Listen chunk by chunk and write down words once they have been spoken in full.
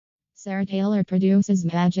Sarah Taylor produces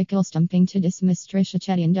magical stumping to dismiss Trisha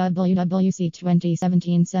Chetty in WWC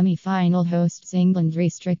 2017 semi-final. Hosts England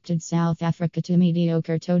restricted South Africa to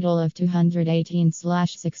mediocre total of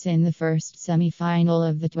 218/6 in the first semi-final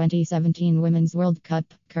of the 2017 Women's World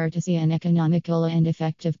Cup, courtesy an economical and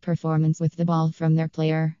effective performance with the ball from their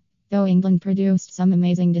player. Though England produced some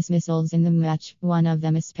amazing dismissals in the match, one of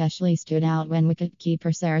them especially stood out when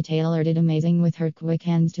wicket-keeper Sarah Taylor did amazing with her quick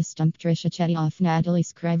hands to stump Trisha Chetty off Natalie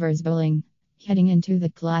Scriver's bowling. Heading into the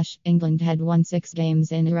clash, England had won 6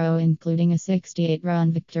 games in a row, including a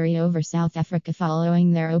 68-run victory over South Africa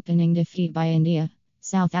following their opening defeat by India.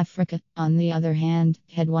 South Africa, on the other hand,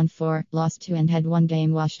 had won 4, lost 2 and had 1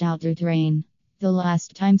 game washed out due to rain. The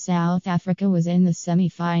last time South Africa was in the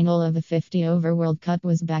semi-final of a 50-over World Cup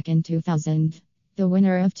was back in 2000. The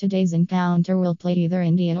winner of today's encounter will play either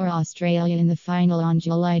India or Australia in the final on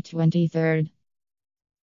July 23.